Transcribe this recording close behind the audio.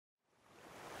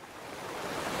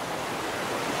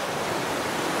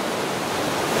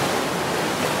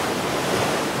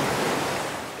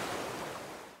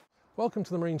Welcome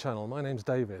to the Marine Channel. My name's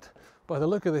David. By the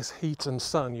look of this heat and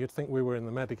sun, you'd think we were in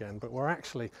the Med again, but we're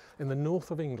actually in the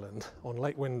north of England on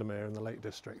Lake Windermere in the Lake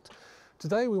District.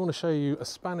 Today we want to show you a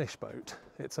Spanish boat.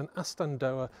 It's an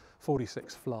Astondoa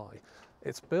 46 Fly.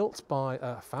 It's built by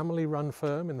a family-run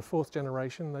firm in the fourth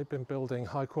generation. They've been building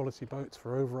high-quality boats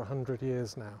for over 100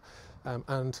 years now.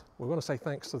 And we want to say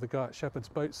thanks to the guy at Shepherd's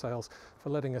Boat Sales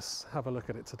for letting us have a look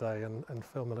at it today and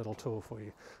film a little tour for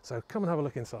you. So come and have a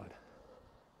look inside.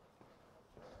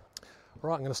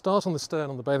 Right, I'm going to start on the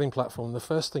stern on the bathing platform. The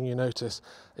first thing you notice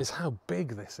is how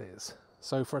big this is.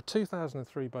 So for a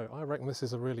 2003 boat, I reckon this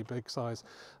is a really big size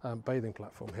bathing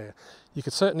platform here. You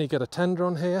could certainly get a tender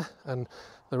on here, and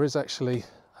there is actually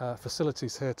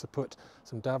facilities here to put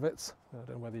some davits. I don't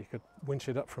know whether you could winch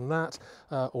it up from that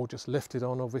or just lift it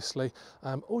on, obviously,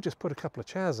 or just put a couple of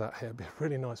chairs out here. It'd be a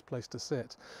really nice place to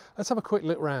sit. Let's have a quick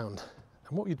look round.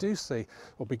 And what you do see,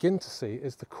 or begin to see,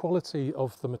 is the quality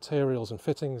of the materials and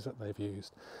fittings that they've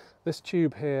used. This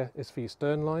tube here is for your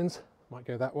stern lines, might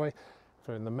go that way. If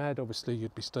you're in the Med, obviously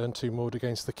you'd be stern to moored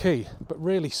against the quay, but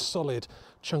really solid,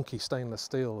 chunky stainless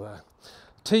steel there.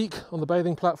 Teak on the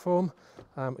bathing platform.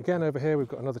 Again, over here we've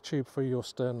got another tube for your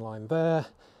stern line there.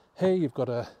 Here you've got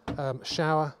a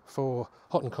shower for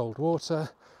hot and cold water.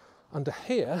 Under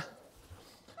here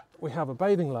we have a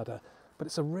bathing ladder. But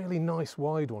it's a really nice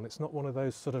wide one. It's not one of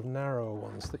those sort of narrower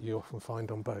ones that you often find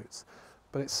on boats.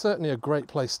 But it's certainly a great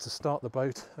place to start the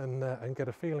boat and get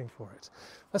a feeling for it.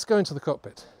 Let's go into the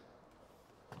cockpit.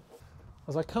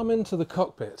 As I come into the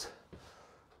cockpit,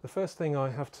 the first thing I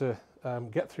have to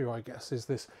get through, I guess, is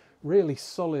this really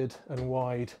solid and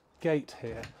wide gate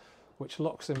here, which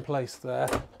locks in place there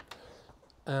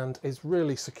and is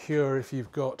really secure if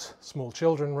you've got small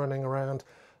children running around,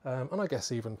 and I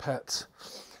guess even pets.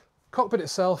 Cockpit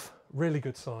itself, really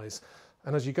good size,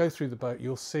 and as you go through the boat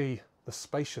you'll see the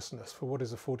spaciousness for what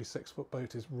is a 46-foot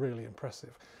boat is really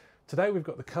impressive. Today we've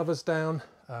got the covers down.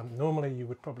 Normally you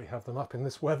would probably have them up in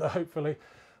this weather, hopefully,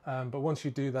 but once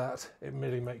you do that it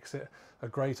really makes it a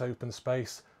great open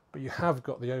space, but you have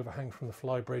got the overhang from the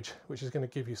flybridge, which is going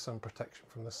to give you some protection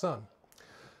from the sun.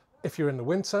 If you're in the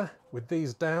winter with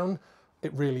these down,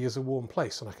 it really is a warm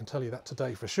place, and I can tell you that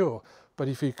today for sure. But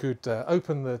if you could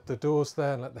open the doors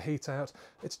there and let the heat out,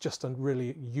 it's just a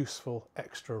really useful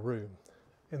extra room.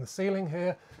 In the ceiling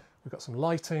here, we've got some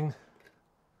lighting,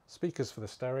 speakers for the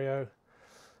stereo.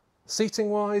 Seating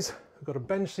wise, we've got a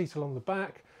bench seat along the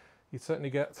back. You'd certainly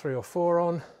get 3 or 4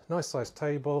 on, nice sized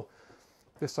table.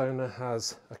 This owner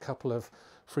has a couple of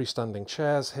freestanding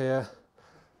chairs here.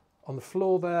 On the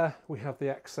floor there, we have the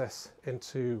access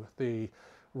into the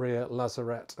rear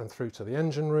lazarette and through to the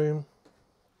engine room.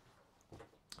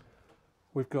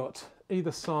 We've got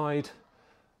either side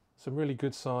some really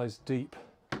good sized deep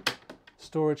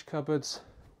storage cupboards,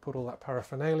 put all that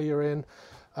paraphernalia in,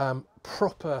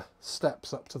 proper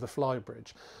steps up to the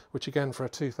flybridge, which again for a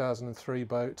 2003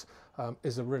 boat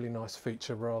is a really nice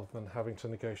feature rather than having to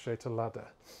negotiate a ladder.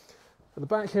 At the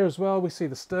back here as well we see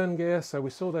the stern gear, so we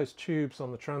saw those tubes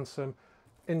on the transom.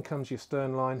 In comes your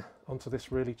stern line onto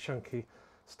this really chunky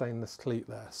stainless cleat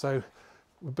there. So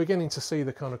we're beginning to see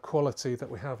the kind of quality that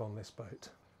we have on this boat.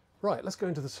 Right, let's go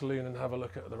into the saloon and have a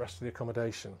look at the rest of the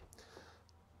accommodation.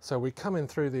 So we come in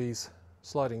through these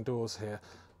sliding doors here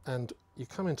and you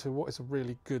come into what is a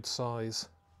really good size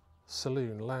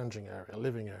saloon, lounging area,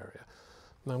 living area.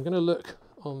 Now I'm going to look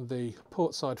on the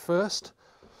port side first.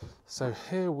 So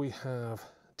here we have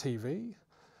TV.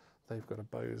 They've got a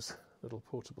Bose little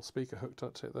portable speaker hooked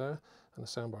up to it there and a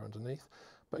soundbar underneath.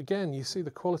 But again, you see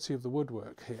the quality of the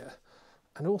woodwork here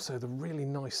and also the really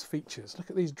nice features. Look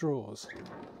at these drawers.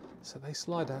 So they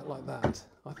slide out like that.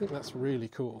 I think that's really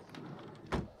cool.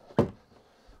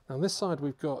 Now on this side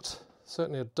we've got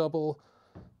certainly a double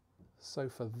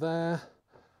sofa there.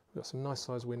 We've got some nice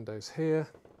sized windows here.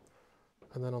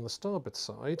 And then on the starboard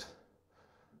side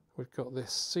we've got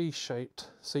this C-shaped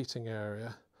seating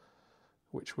area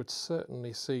which would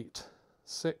certainly seat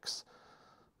 6,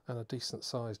 and a decent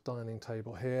sized dining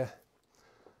table here.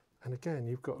 And again,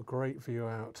 you've got a great view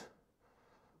out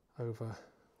over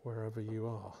wherever you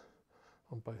are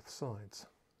on both sides.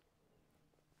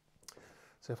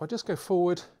 So if I just go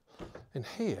forward, in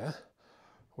here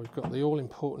we've got the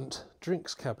all-important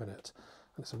drinks cabinet,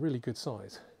 and it's a really good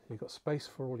size. You've got space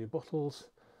for all your bottles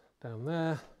down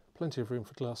there, plenty of room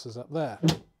for glasses up there.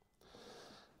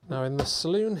 Now in the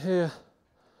saloon here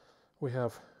we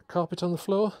have carpet on the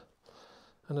floor,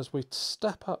 and as we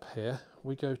step up here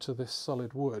we go to this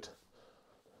solid wood,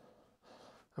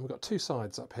 and we've got 2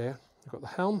 sides up here. We've got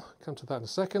the helm, come to that in a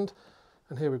second,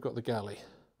 and here we've got the galley.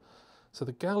 So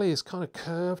the galley is kind of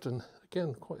curved and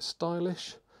again quite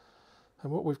stylish.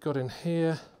 And what we've got in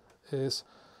here is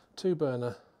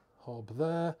 2-burner hob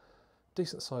there,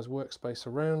 decent sized workspace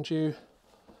around you.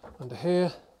 Under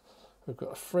here we've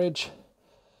got a fridge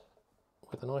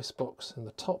with an ice box in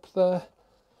the top there.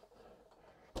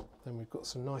 Then we've got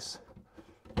some nice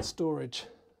storage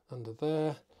under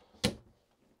there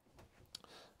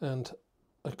and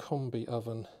a combi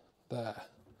oven there.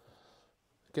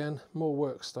 Again, more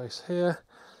workspace here,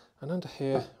 and under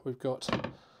here we've got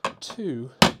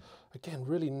 2, again,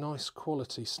 really nice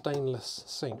quality stainless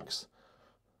sinks.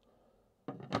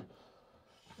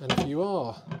 And if you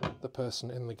are the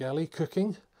person in the galley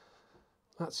cooking,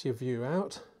 that's your view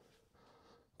out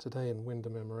today in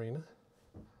Windermere Marina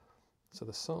to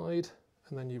the side,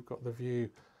 and then you've got the view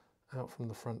out from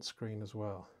the front screen as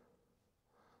well.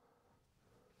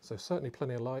 So certainly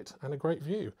plenty of light and a great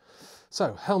view.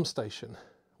 So helm station,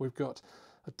 we've got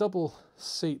a double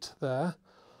seat there,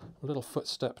 a little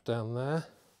footstep down there,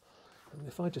 and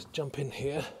if I just jump in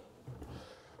here,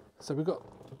 so we've got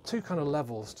 2 kind of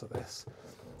levels to this.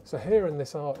 So here in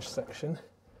this arch section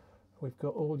we've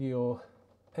got all your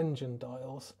engine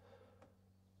dials,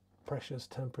 pressures,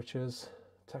 temperatures,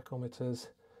 tachometers,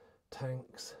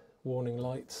 tanks, warning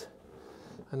lights,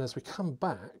 and as we come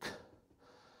back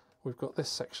we've got this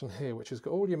section here which has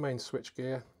got all your main switch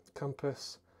gear,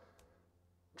 compass,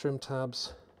 trim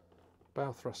tabs,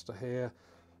 bow thruster here,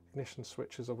 ignition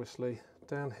switches obviously.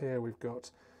 Down here we've got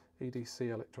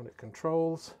EDC electronic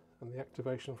controls and the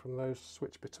activation from those to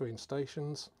switch between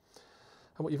stations.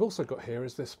 And what you've also got here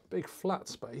is this big flat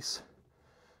space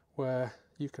where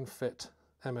you can fit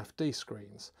MFD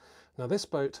screens. Now this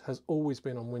boat has always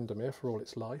been on Windermere for all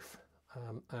its life,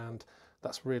 and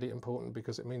that's really important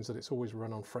because it means that it's always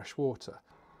run on fresh water.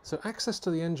 So access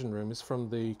to the engine room is from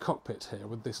the cockpit here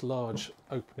with this large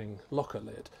opening locker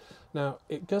lid. Now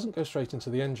it doesn't go straight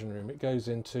into the engine room, it goes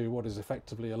into what is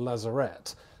effectively a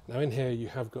lazarette. Now in here you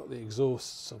have got the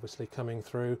exhausts obviously coming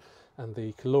through and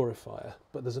the calorifier,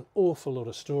 but there's an awful lot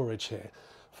of storage here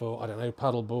for, I don't know,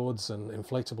 paddle boards and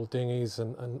inflatable dinghies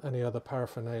and any other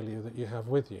paraphernalia that you have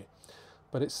with you.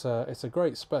 But it's a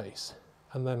great space.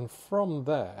 And then from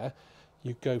there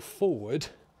you go forward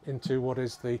into what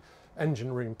is the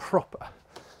engine room proper.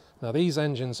 Now these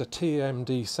engines are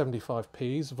TMD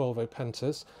 75Ps, Volvo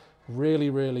Pentas,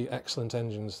 really excellent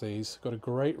engines these, got a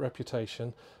great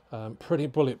reputation, pretty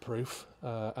bulletproof,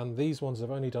 and these ones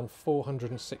have only done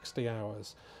 460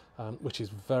 hours, which is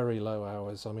very low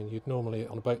hours. I mean, you'd normally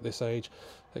on a boat this age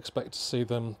expect to see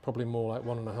them probably more like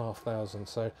 1,500,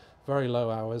 so very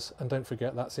low hours. And don't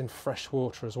forget that's in fresh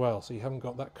water as well, so you haven't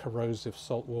got that corrosive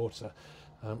salt water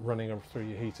running through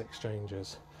your heat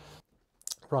exchangers.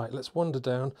 Right, let's wander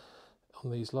down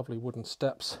on these lovely wooden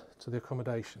steps to the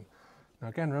accommodation. Now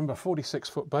again, remember,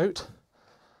 46-foot boat,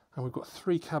 and we've got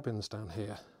 3 cabins down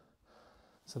here.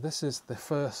 So this is the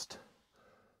first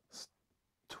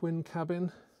twin cabin,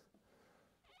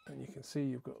 and you can see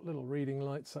you've got little reading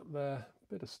lights up there,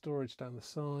 a bit of storage down the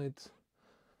sides,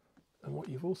 and what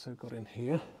you've also got in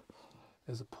here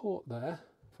is a port there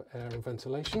for air and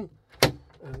ventilation,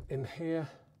 and in here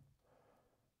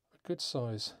a good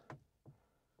size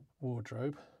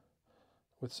wardrobe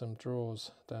with some drawers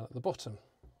down at the bottom.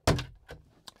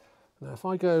 Now if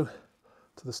I go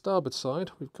to the starboard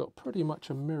side, we've got pretty much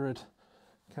a mirrored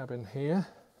cabin here,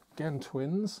 again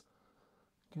twins.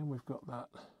 Again we've got that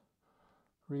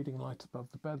reading light above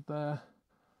the bed there,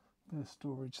 bit of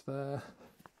storage there.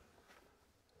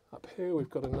 Up here we've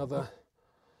got another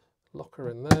locker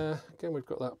in there, again we've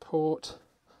got that port,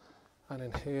 and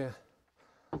in here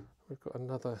we've got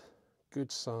another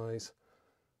good size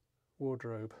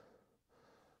wardrobe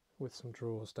with some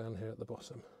drawers down here at the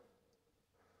bottom.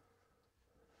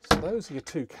 So those are your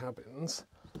 2 cabins,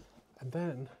 and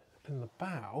then in the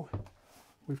bow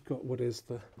we've got what is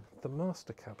the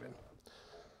master cabin.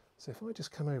 So if I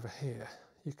just come over here,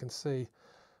 you can see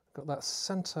I've got that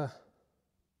centre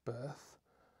berth,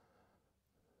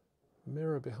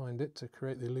 mirror behind it to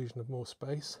create the illusion of more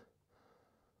space.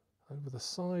 Over the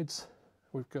sides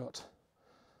we've got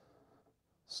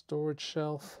storage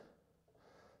shelf,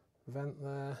 vent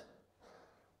there.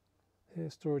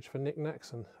 Here's storage for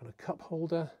knickknacks and a cup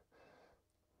holder.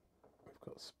 We've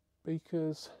got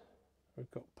speakers, we've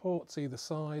got ports either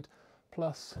side,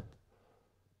 plus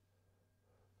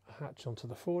a hatch onto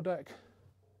the foredeck.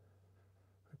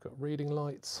 We've got reading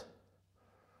lights.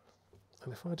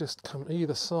 And if I just come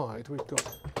either side, we've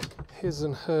got his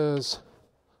and hers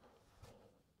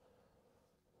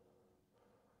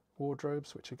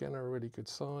wardrobes, which again are a really good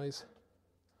size.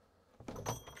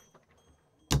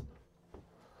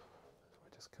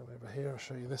 Come over here, I'll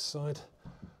show you this side,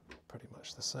 pretty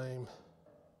much the same.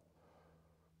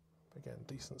 Again,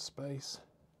 decent space.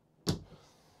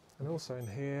 And also in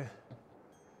here,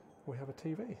 we have a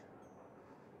TV.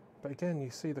 But again, you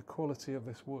see the quality of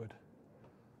this wood.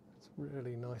 It's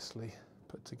really nicely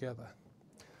put together.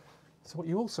 So what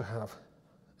you also have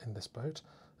in this boat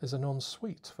is an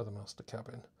ensuite for the master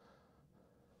cabin.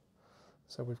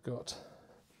 So we've got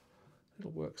a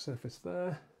little work surface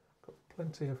there, got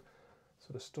plenty of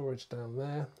sort of storage down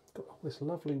there, got all this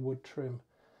lovely wood trim.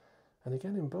 And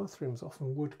again, in bathrooms,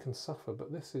 often wood can suffer,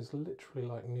 but this is literally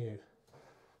like new,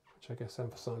 which I guess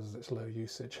emphasises its low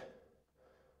usage.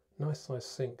 Nice size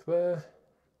sink there.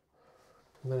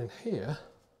 And then in here,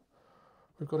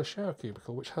 we've got a shower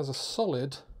cubicle, which has a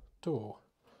solid door.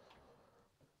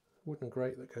 Wooden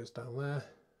grate that goes down there,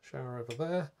 shower over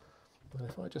there. And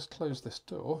if I just close this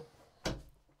door,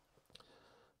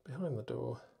 behind the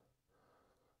door,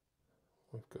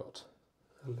 we've got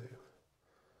a loo.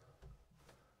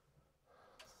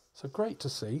 So great to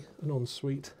see an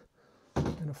ensuite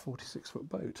in a 46-foot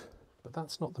boat, but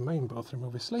that's not the main bathroom,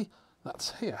 obviously,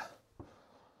 that's here.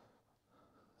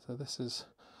 So this is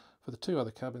for the two other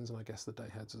cabins and I guess the day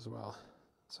heads as well.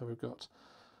 So we've got,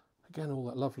 again, all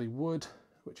that lovely wood,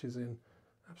 which is in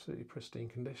absolutely pristine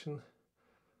condition.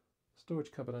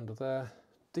 Storage cupboard under there,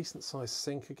 decent sized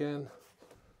sink again,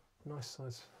 nice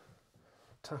size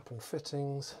tap and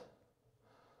fittings.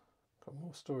 Got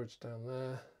more storage down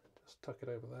there. Just tuck it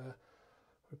over there.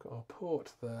 We've got our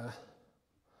port there,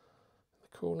 in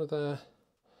the corner there.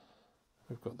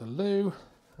 We've got the loo,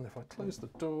 and if I close the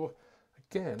door,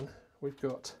 again, we've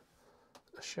got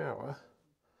a shower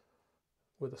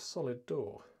with a solid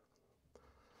door.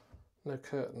 No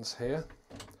curtains here,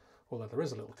 although there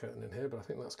is a little curtain in here, but I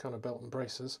think that's kind of belt and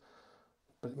braces.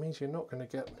 But it means you're not going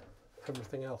to get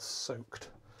everything else soaked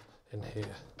in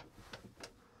here.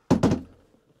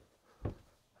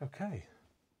 Okay.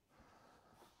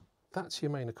 That's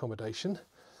your main accommodation.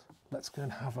 Let's go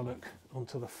and have a look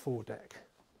onto the foredeck.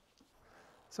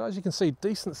 So as you can see,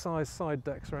 decent sized side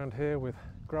decks around here with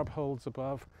grab holds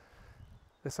above.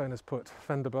 This owner's put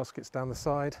fender baskets down the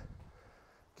side.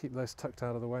 Keep those tucked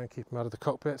out of the way and keep them out of the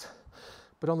cockpit.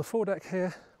 But on the foredeck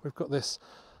here, we've got this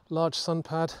large sun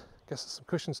pad. Guess there's some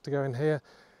cushions to go in here.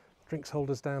 Drinks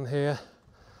holders down here.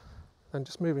 Then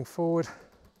just moving forward,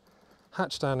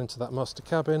 hatch down into that master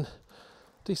cabin.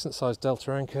 Decent sized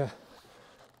delta anchor,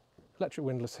 electric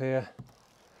windlass here,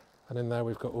 and in there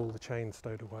we've got all the chains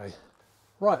stowed away.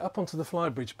 Right, up onto the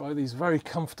flybridge by these very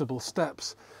comfortable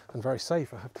steps, and very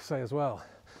safe, I have to say as well.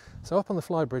 So up on the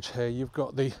flybridge here, you've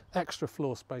got the extra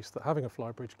floor space that having a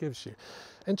flybridge gives you.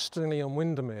 Interestingly, on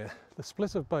Windermere, the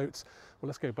split of boats, well,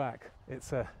 let's go back.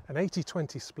 It's an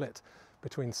 80-20 split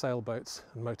between sailboats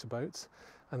and motorboats,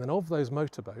 and then of those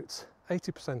motorboats,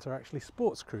 80% are actually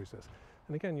sports cruisers.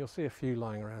 And again, you'll see a few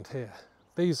lying around here.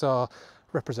 These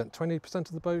represent 20%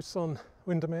 of the boats on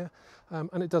Windermere,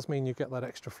 and it does mean you get that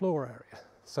extra floor area.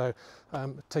 So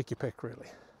take your pick, really.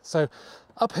 So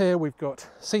up here, we've got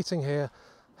seating here,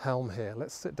 helm here.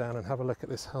 Let's sit down and have a look at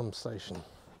this helm station.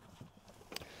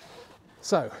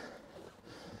 So,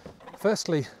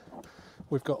 firstly,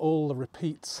 we've got all the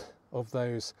repeats of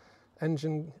those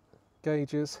engine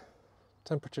gauges,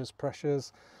 temperatures,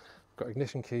 pressures. We've got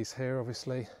ignition keys here,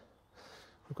 obviously.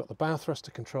 We've got the bow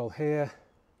thruster control here,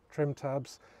 trim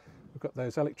tabs. We've got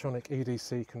those electronic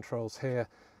EDC controls here,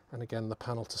 and again the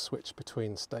panel to switch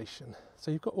between station.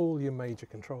 So you've got all your major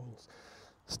controls.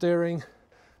 Steering,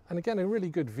 and again a really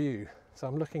good view. So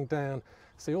I'm looking down,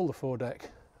 see all the foredeck,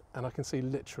 and I can see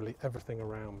literally everything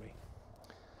around me.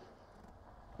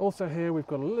 Also here we've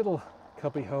got a little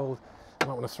cubby hold. You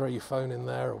might want to throw your phone in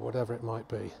there or whatever it might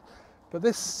be. But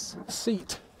this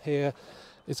seat here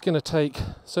is going to take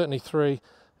certainly 3,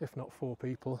 if not 4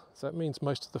 people. So it means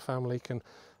most of the family can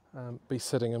be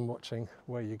sitting and watching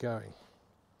where you're going.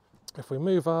 If we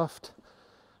move aft,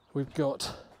 we've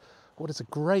got what is a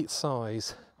great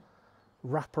size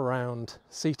wraparound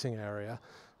seating area,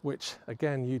 which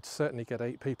again you'd certainly get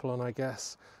 8 people on, I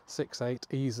guess, 6, 8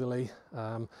 easily.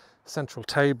 Central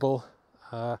table,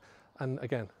 and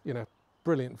again, you know,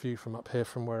 brilliant view from up here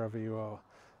from wherever you are.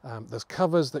 There's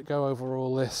covers that go over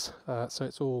all this, so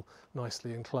it's all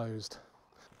nicely enclosed.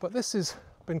 But this has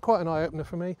been quite an eye-opener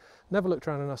for me. Never looked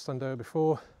around an Astondoa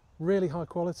before. Really high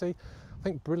quality. I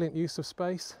think brilliant use of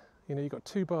space. You know, you've got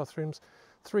 2 bathrooms,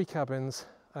 3 cabins,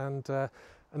 and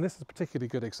this is a particularly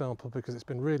good example because it's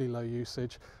been really low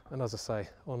usage, and as I say,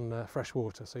 on fresh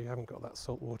water, so you haven't got that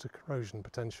saltwater corrosion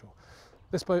potential.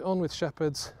 This boat on with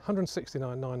Shepherds,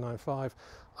 169,995.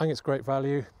 I think it's great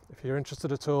value. If you're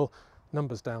interested at all,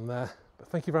 numbers down there. But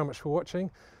thank you very much for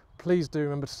watching. Please do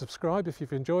remember to subscribe if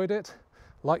you've enjoyed it.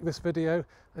 like this video,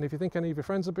 and if you think any of your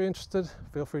friends would be interested,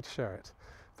 feel free to share it.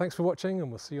 Thanks for watching, and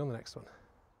we'll see you on the next one.